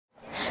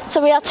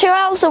So we are 2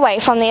 hours away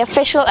from the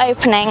official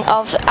opening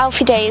of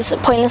Alfie Deyes'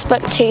 Pointless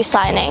Book 2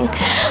 signing.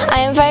 I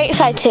am very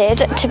excited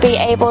to be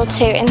able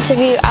to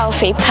interview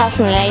Alfie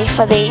personally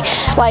for the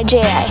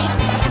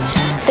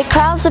YGA. The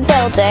crowds are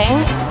building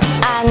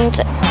and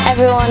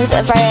everyone's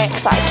very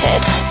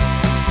excited.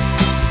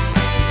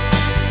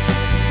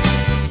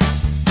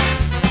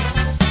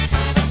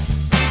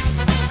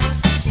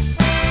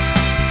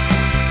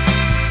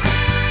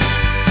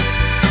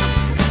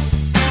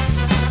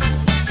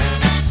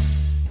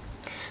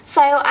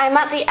 So I'm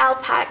at the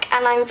LPAC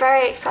and I'm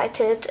very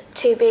excited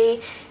to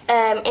be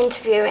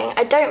interviewing.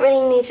 I don't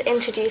really need to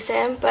introduce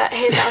him, but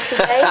here's Alfie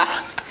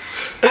Deyes.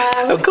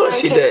 Of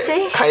course you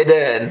do. How you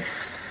doing?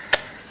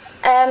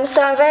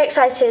 So I'm very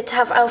excited to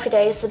have Alfie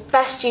Deyes, the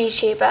best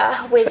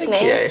YouTuber, with me.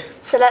 Thank you.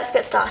 So let's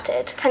get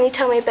started. Can you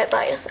tell me a bit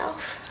about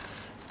yourself?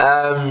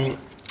 Well,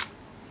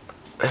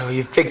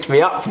 you've picked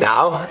me up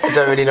now. I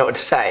don't really know what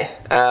to say.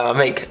 I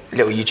make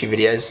little YouTube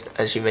videos,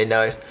 as you may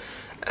know.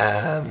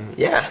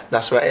 Yeah,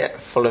 that's about it.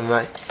 Follow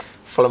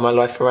my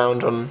life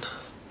around on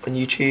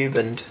YouTube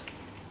and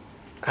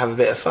have a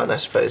bit of fun, I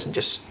suppose, and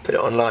just put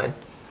it online.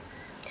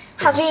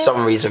 For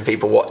some reason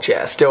people watch it.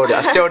 I still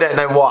don't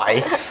know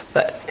why,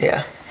 but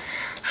yeah.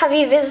 Have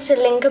you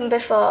visited Lincoln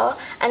before,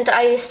 and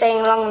are you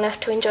staying long enough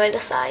to enjoy the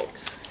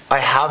sights? I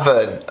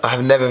haven't. I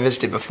have never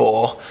visited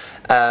before.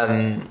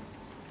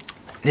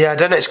 Yeah, I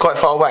don't know, it's quite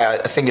far away. I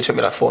think it took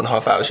me like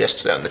 4.5 hours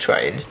yesterday on the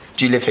train.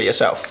 Do you live here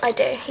yourself? I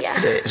do,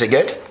 yeah. Is it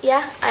good?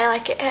 Yeah, I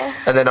like it here.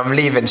 And then I'm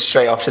leaving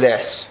straight after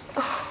this.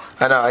 Oh.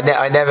 I know,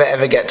 I never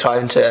ever get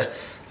time to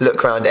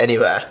look around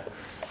anywhere.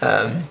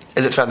 I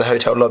looked around the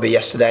hotel lobby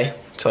yesterday,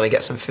 trying to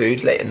get some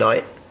food late at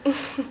night.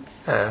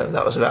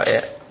 That was about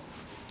it.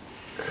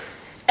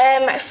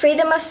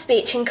 Freedom of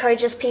speech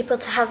encourages people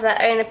to have their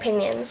own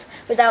opinions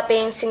without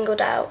being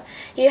singled out.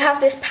 You have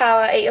this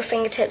power at your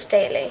fingertips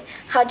daily.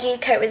 How do you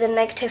cope with the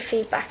negative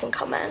feedback and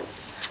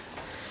comments?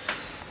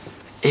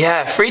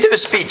 Yeah, freedom of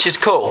speech is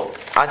cool.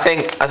 I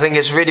think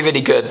it's really,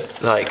 really good.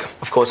 Like,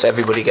 of course,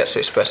 everybody gets to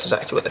express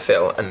exactly what they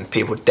feel, and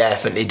people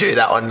definitely do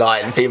that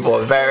online. People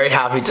are very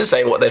happy to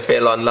say what they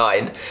feel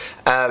online.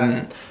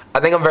 I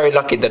think I'm very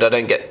lucky that I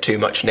don't get too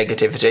much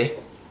negativity.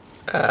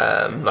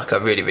 Like I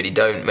really, really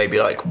don't. Maybe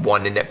like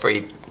 1 in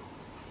every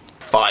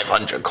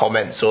 500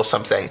 comments or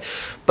something.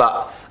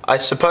 But I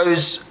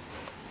suppose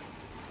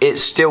it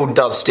still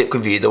does stick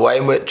with you. The way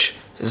in which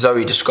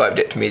Zoe described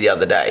it to me the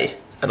other day,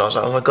 and I was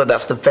like, oh my god,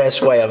 that's the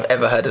best way I've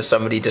ever heard of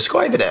somebody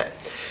describing it,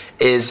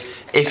 is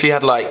if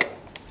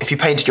you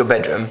painted your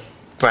bedroom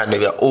brand new,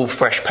 like all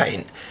fresh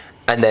paint,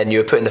 and then you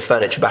were putting the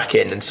furniture back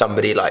in and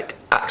somebody like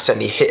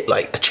accidentally hit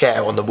like a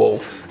chair on the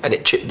wall and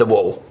it chipped the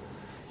wall,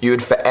 you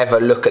would forever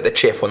look at the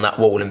chip on that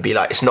wall and be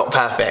like, it's not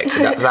perfect,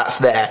 that's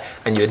there,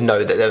 and you would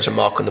know that there was a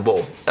mark on the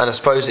wall. And I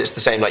suppose it's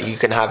the same, like you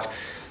can have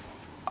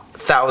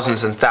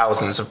thousands and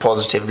thousands of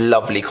positive,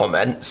 lovely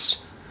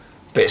comments,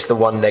 but it's the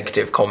one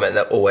negative comment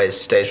that always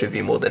stays with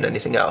you more than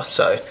anything else.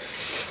 So,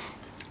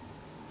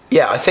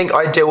 yeah, I think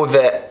I deal with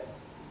it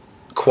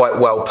quite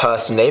well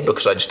personally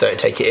because I just don't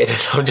take it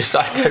in and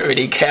I don't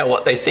really care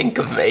what they think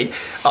of me.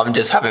 I'm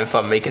just having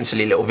fun making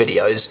silly little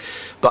videos.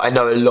 But I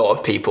know a lot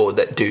of people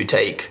that do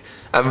take,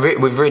 and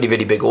with really,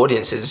 really big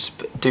audiences,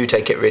 do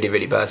take it really,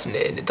 really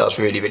personally, and it does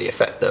really, really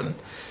affect them.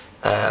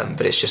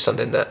 But it's just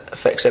something that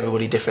affects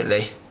everybody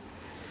differently.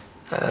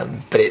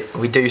 But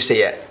we do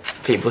see it.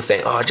 People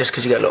think, oh, just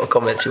because you get a lot of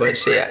comments, you won't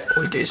see it.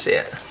 We do see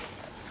it.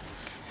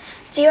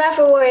 Do you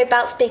ever worry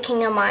about speaking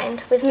your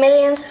mind? With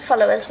millions of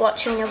followers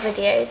watching your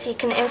videos, you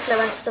can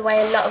influence the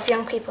way a lot of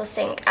young people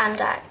think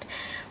and act.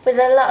 With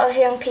a lot of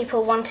young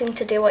people wanting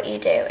to do what you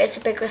do, it's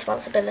a big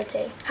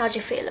responsibility. How do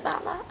you feel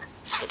about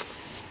that?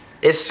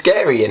 It's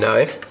scary, you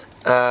know.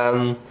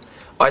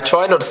 I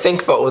try not to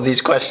think about all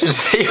these questions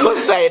that you're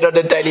saying on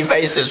a daily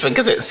basis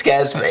because it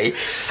scares me.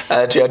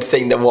 To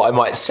think that what I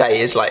might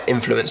say is like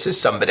influences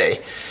somebody.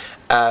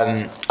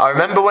 I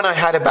remember when I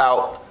had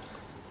about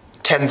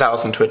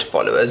 10,000 Twitter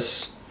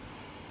followers,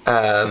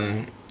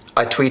 I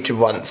tweeted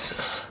once,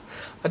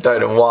 I don't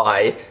know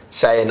why,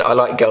 saying I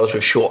like girls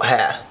with short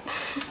hair.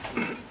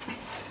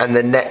 And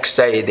the next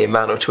day, the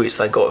amount of tweets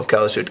I got of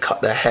girls who had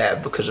cut their hair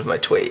because of my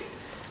tweet.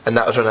 And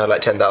that was when I had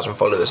like 10,000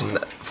 followers. And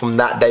from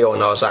that day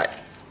on, I was like,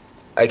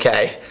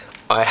 okay,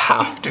 I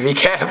have to be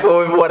careful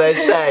with what I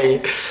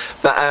say.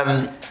 But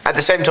at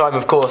the same time,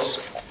 of course,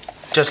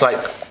 just like,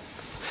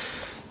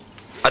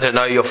 I don't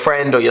know, your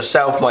friend or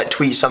yourself might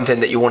tweet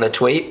something that you want to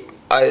tweet.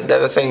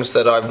 There are things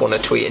that I want to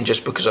tweet, and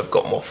just because I've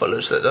got more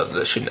followers,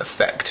 that shouldn't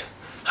affect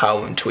how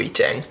I'm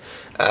tweeting.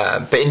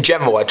 But in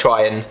general, I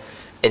try and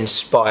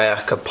inspire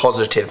like a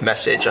positive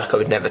message. Like I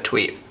would never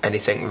tweet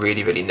anything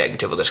really, really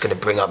negative or that's going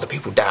to bring other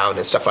people down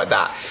and stuff like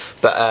that.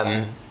 But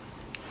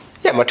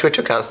yeah, my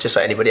Twitter account's just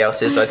like anybody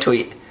else's. I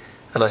tweet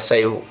and I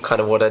say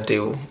kind of what I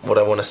do, what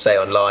I want to say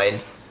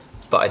online,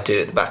 but I do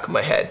at the back of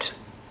my head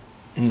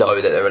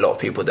know that there are a lot of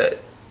people that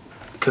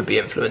could be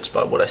influenced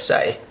by what I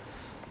say.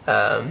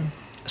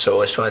 So I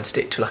always try and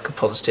stick to like a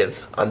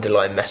positive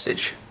underlying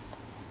message.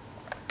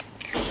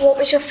 What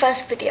was your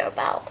first video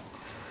about?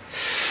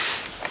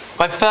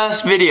 My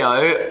first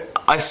video,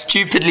 I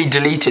stupidly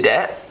deleted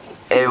it.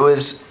 It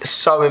was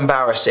so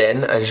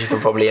embarrassing, as you can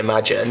probably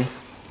imagine.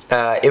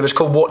 It was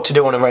called What to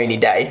Do on a Rainy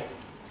Day.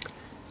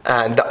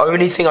 And the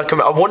only thing I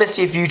want to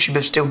see if YouTube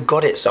have still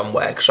got it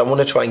somewhere, because I want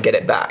to try and get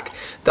it back.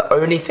 The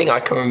only thing I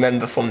can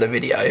remember from the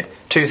video,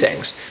 two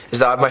things, is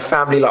that I had my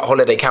family like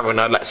holiday camera and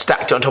I like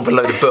stacked it on top of a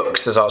load of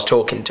books as I was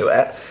talking to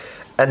it.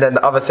 And then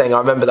the other thing, I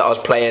remember that I was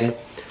playing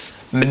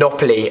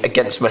Monopoly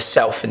against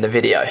myself in the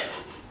video.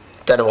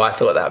 Don't know why I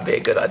thought that would be a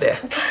good idea.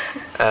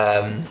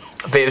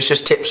 But it was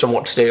just tips on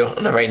what to do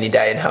on a rainy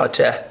day and how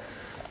to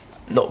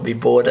not be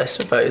bored, I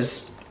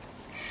suppose.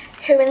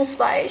 Who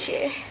inspires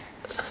you?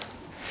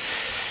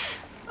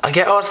 I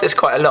get asked this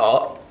quite a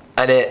lot,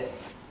 and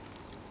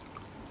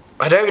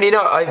I don't really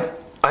know.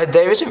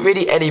 There isn't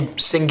really any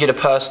singular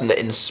person that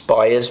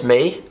inspires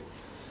me.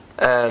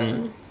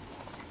 There's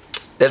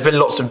been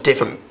lots of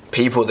different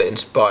people that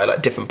inspire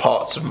like different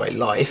parts of my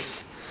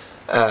life.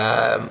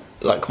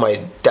 Like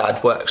my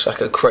dad works like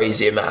a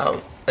crazy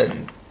amount,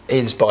 and he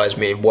inspires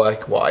me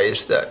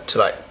work-wise to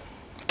like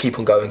keep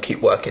on going,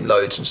 keep working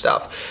loads and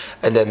stuff.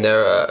 And then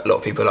there are a lot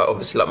of people like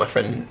obviously like my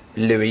friend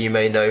Louis, you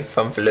may know,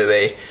 Fun for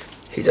Louis.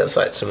 He does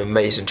like some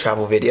amazing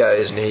travel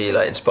videos, and he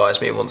like inspires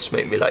me and wants to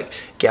make me like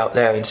get out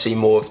there and see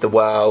more of the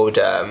world.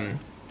 Yeah,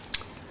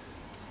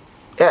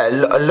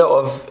 a lot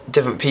of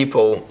different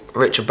people.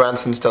 Richard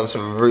Branson's done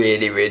some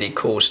really, really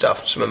cool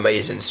stuff, some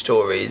amazing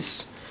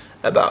stories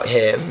about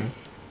him.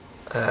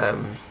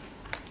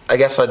 I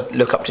guess I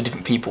look up to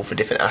different people for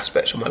different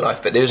aspects of my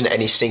life, but there isn't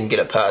any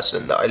singular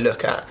person that I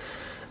look at.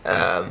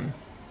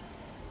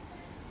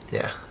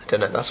 Yeah, I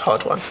don't know, that's a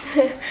hard one.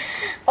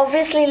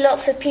 Obviously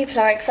lots of people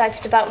are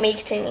excited about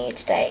meeting you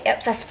today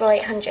at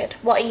Festival800.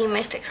 What are you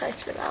most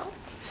excited about?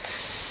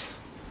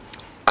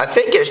 I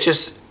think it's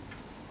just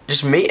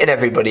meeting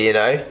everybody, you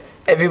know.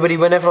 Everybody,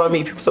 whenever I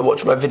meet people that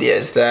watch my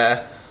videos,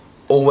 they're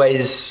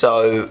always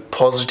so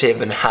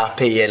positive and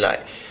happy and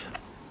like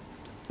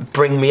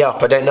bring me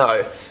up. I don't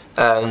know.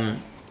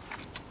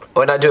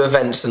 When I do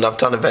events, and I've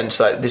done events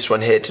like this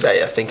one here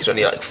today, I think it's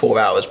only like 4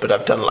 hours, but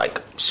I've done like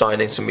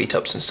signings and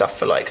meetups and stuff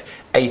for like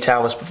 8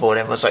 hours before, and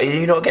everyone's like,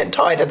 you're not getting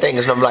tired of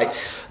things? And I'm like,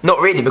 not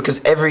really, because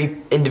every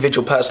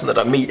individual person that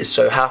I meet is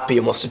so happy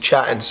and wants to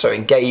chat and so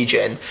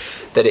engaging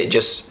that it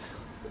just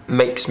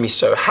makes me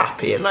so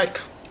happy. And like,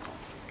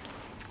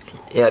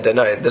 yeah, I don't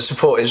know, the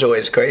support is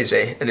always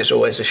crazy and it's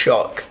always a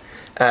shock.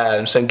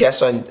 So I guess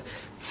the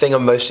thing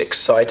I'm most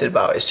excited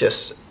about is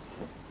just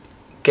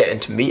getting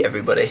to meet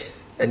everybody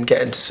and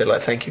getting to say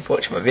like thank you for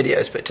watching my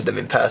videos, but to them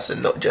in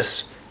person, not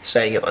just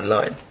saying it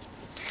online.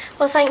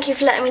 Well, thank you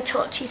for letting me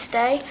talk to you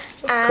today.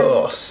 Of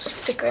course.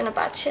 Sticker in a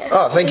badge here.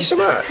 Oh, thank you so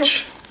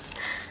much.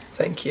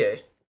 Thank you.